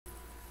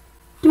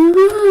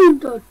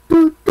Oh,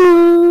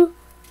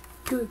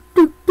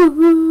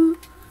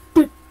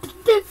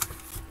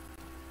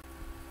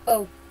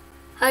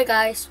 hi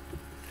guys.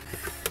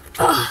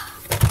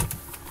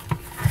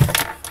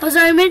 Was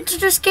I meant to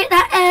just get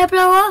that air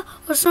blower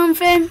or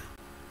something?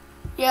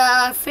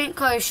 Yeah, I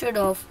think I should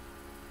have.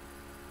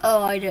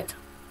 Oh, I did.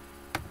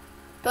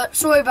 But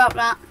sorry about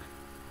that.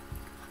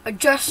 I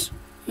just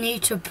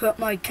need to put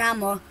my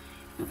camera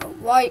in the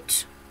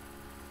right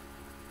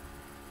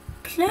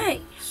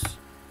place.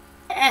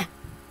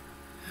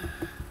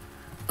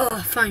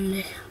 Oh,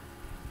 finally.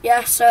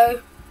 Yeah,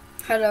 so,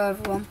 hello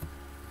everyone.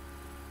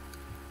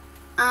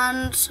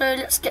 And so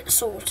let's get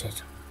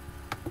sorted.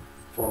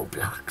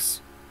 Roblox.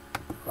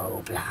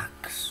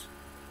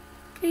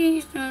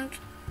 Please don't.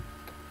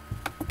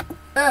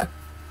 I'll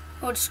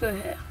just go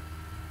here.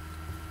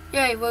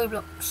 Yay,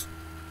 Roblox.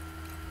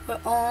 We're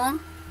on.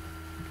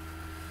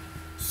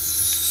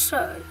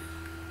 So,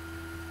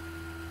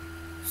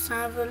 let's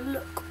have a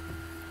look.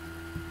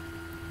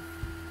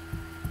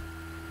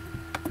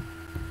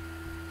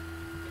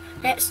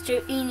 Let's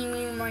do eeny,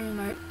 meeny, miny,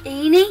 mo.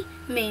 Eeny,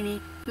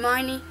 meeny,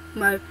 miny,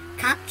 mo.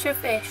 Catch a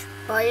fish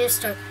by his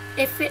toe.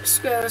 If it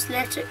squirrels,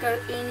 let it go.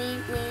 Eeny,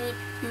 meeny,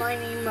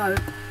 miny, mo.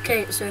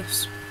 Okay, it's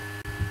this.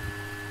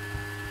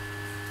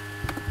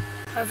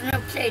 I've never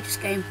played this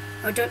game.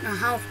 I don't know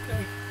how to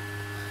play.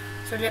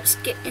 So let's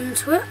get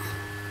into it.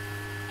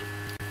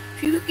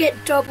 If you could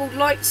get double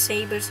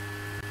lightsabers,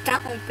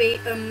 that would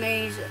be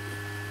amazing.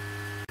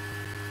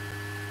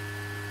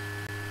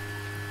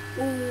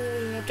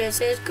 Ooh,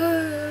 this is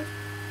good.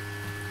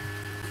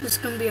 This is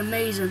going to be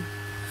amazing.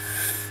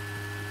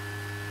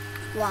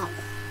 Wow.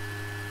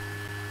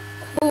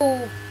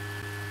 Oh.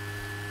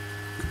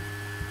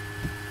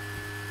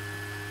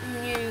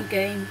 New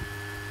game.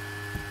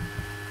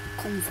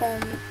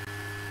 Confirm.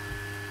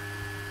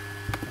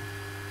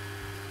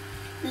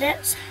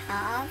 Let's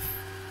have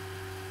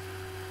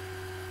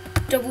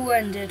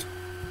double-ended.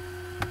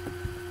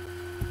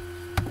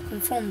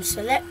 Confirm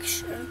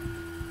selection.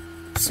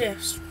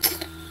 Assist.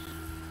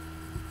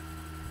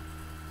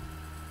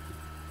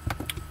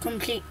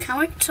 Complete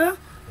character.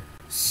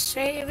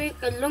 Saving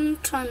a long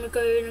time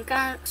ago in a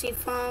galaxy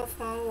far,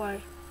 far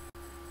away.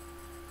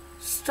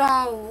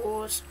 Star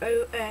Wars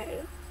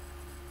OA.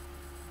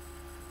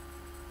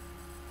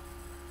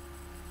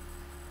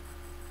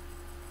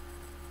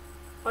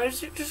 Why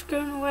is it just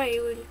going away?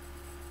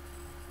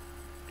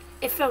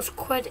 If there was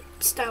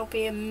credits, that would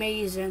be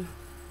amazing.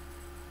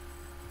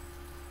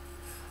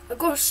 I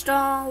got a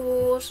Star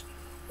Wars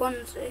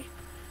onesie.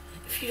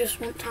 If you just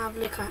want to have a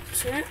look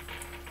at it.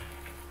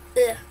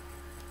 Yeah.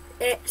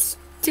 It's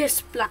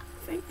this black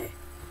thing here.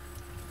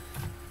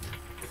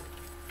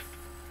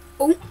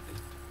 Oh.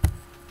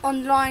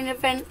 Online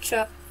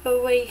adventure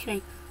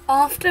awakening.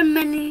 After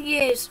many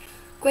years,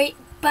 great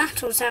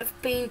battles have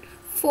been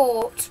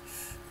fought.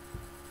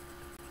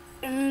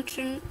 I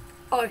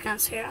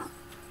can't say that.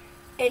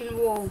 In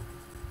war.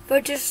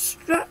 The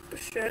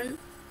disruption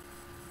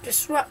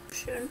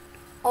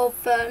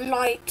of the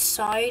light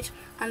side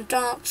and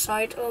dark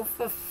side of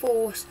the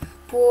force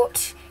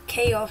brought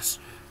chaos.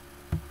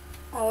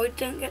 Oh, I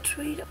didn't get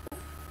to read it.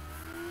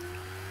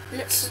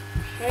 Let's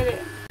hit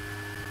it.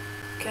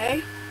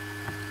 Okay.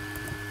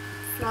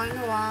 Flying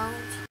around.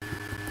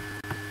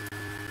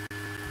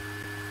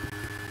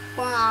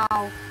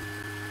 Wow.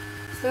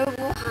 So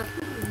what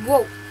happened?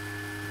 Whoa.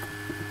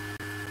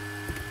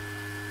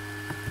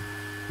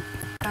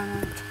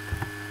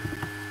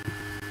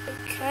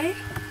 Okay.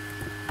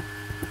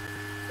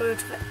 Go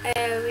to the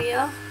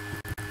area.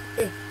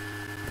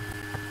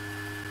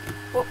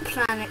 What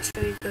planet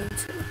should we go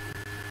to?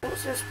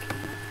 What's this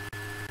planet?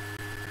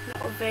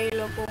 Not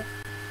available.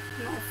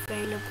 Not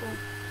available.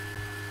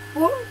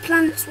 What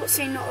planets, what's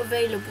say not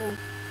available,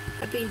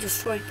 have been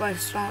destroyed by a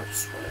Star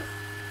Destroyer?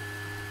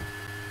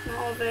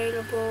 Not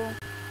available.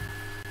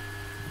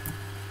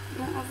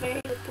 Not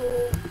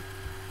available.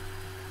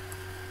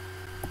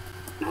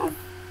 Not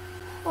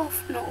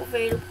off, not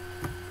available.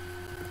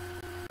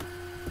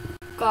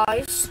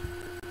 Guys.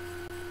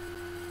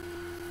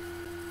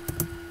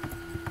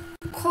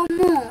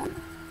 Come on.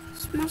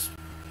 This must...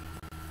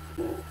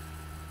 Oh.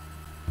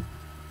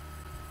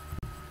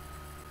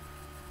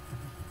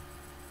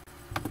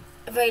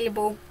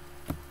 Available.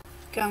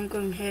 Okay, I'm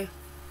going here.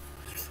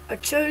 I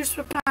chose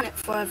the planet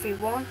for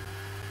everyone.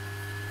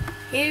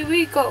 Here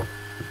we go.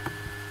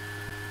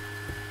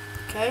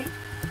 Okay.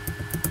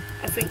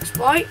 Everything's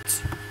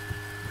white.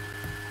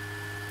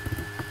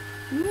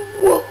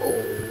 Whoa, whoa,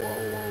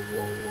 whoa,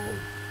 whoa.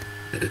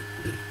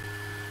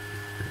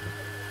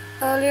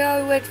 Earlier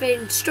I read the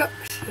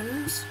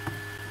instructions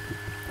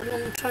a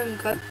long time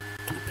ago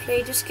to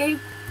play this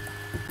game.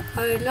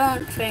 I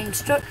learned the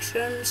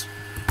instructions.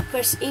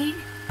 Press E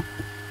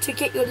to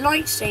get your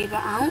lightsaber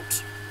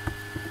out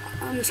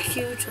and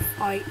Q to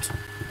fight.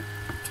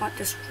 Type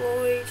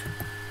destroyed.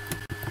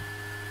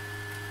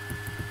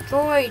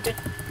 Droid,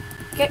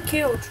 get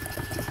killed.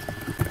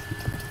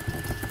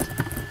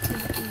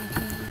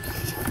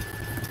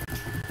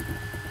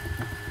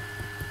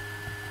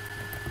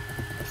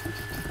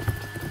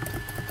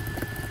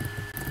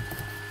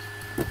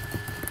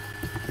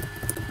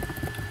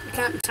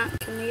 can't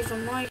attack him, he's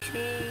on my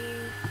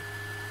team.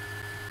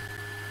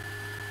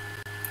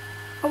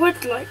 I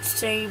would like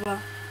saber.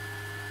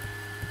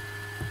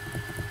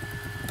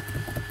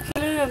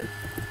 Kill him.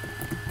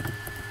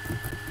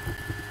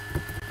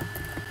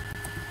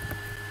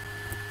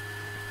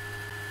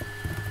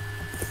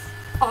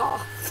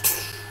 Ah.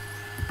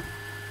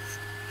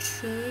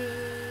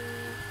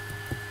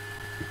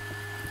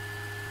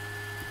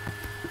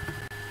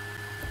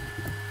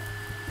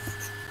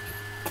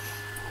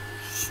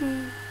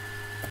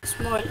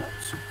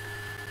 Smilers.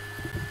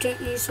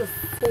 Don't use a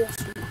force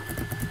on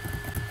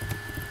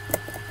that.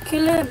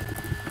 Kill him.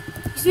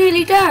 He's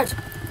nearly dead.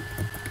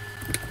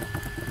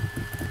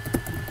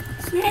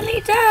 He's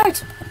nearly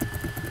dead.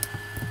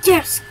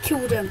 Yes,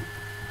 killed him.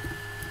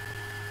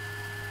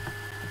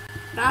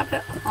 That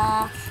bit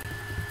harsh.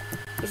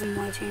 He's on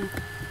my team.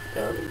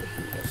 Though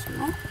he is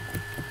not.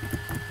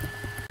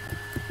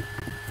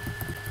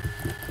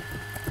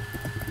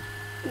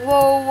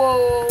 Whoa,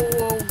 whoa,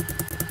 whoa,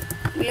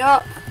 whoa. Me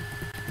up.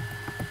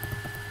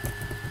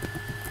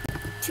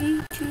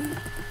 Ching, ching.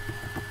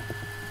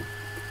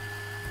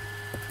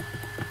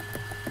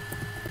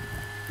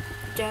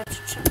 Dead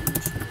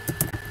challenge.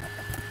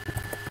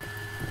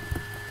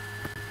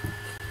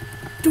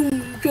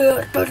 Doom,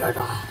 da, da, da,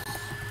 da.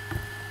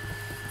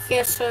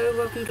 Yes, so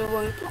welcome to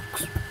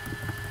Roblox.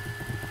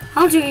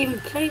 How do you even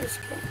play this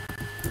game?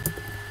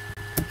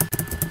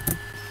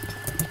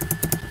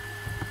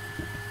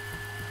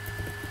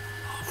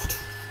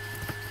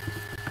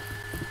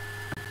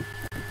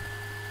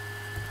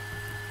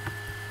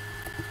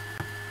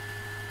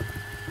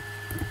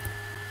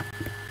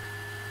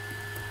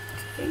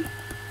 Okay.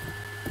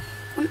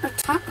 Won't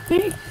attack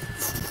me?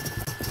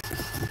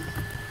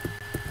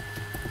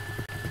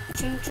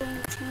 Ching, ching,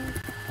 ching.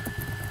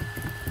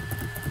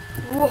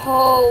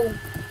 Whoa!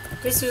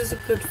 This is a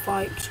good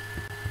fight.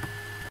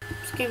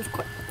 This game's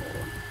quite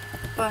boring,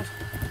 but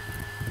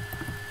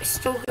it's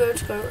still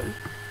good going.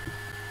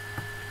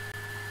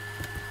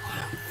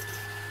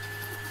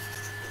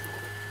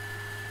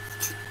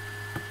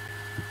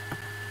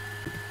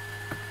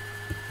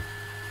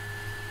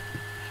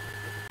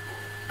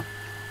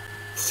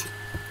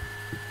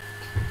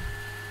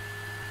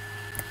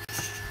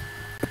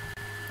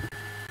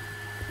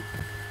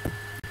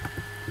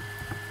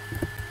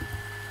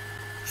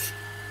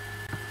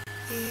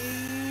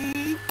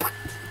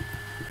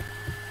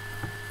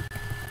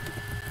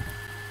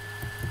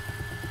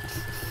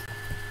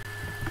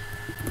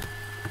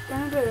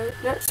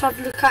 Let's have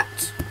a look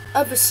at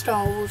other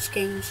Star Wars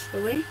games,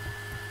 shall we?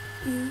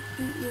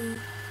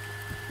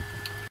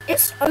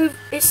 It's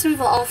in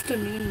the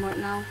afternoon right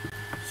now,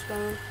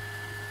 so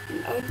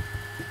you know,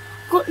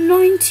 got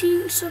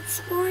 19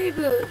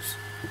 subscribers.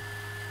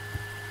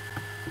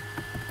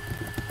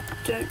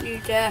 Don't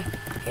you dare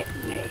hit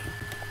me.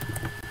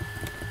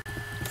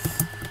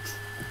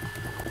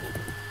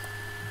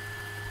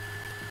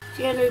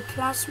 Yellow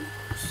plasma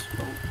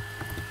crystal.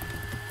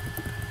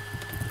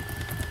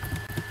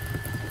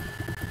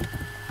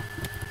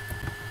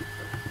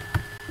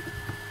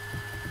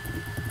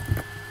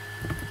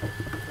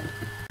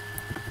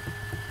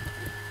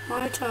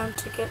 My turn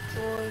to get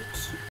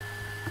droids.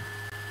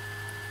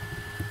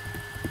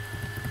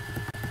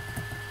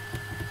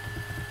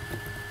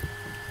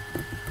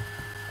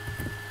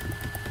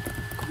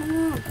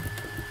 Come on.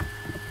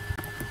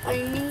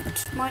 I need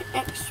my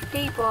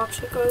XP bar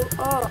to go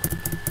up.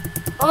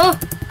 Oh!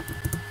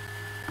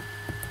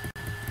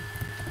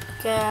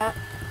 Get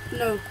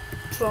no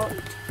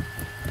droid.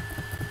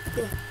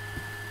 Yeah.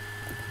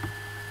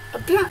 A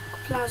black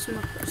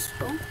plasma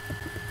crystal.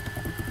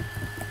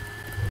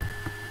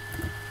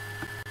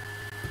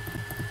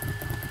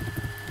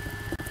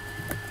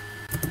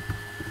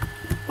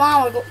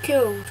 Wow, I got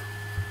killed.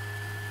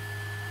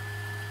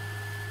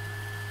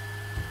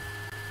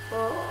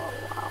 Oh,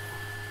 wow.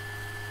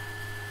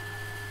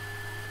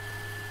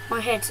 My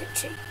head's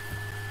itchy.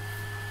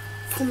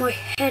 For my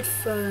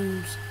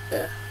headphones.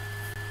 Ugh.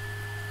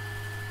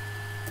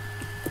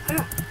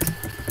 Ah.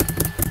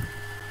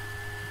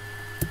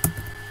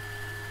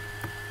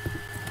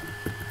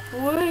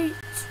 Wait.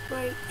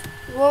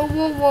 Whoa,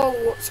 whoa, whoa.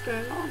 What's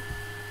going on?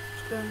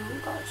 What's going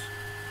on, guys?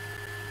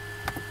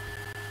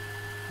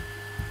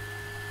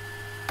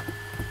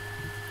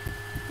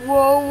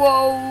 Whoa,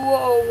 whoa,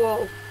 whoa,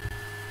 whoa.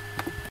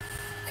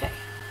 Okay.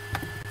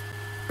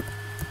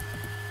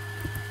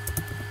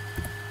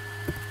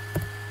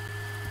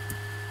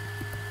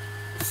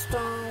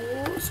 Star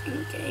Wars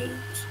in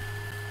games.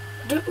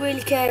 I don't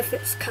really care if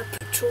it's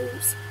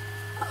capitals.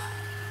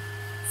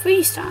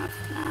 Freestyle,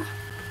 nah.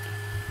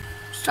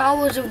 Star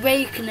Wars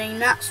Awakening,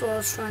 that's what I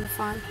was trying to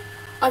find.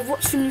 I've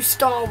watched the new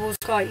Star Wars,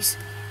 guys.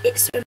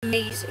 It's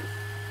amazing.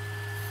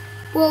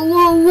 Whoa,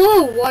 whoa,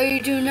 whoa, what are you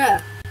doing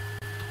there?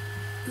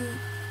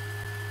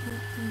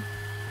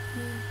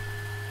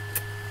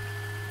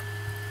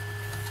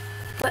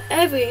 But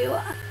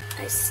everyone,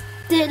 I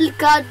still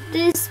got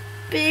this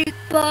big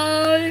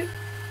boy.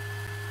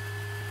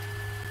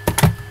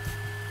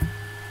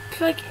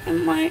 Plug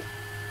in my...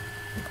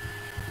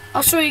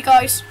 I'll show you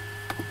guys.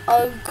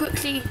 I'll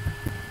quickly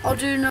I'll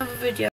do another video.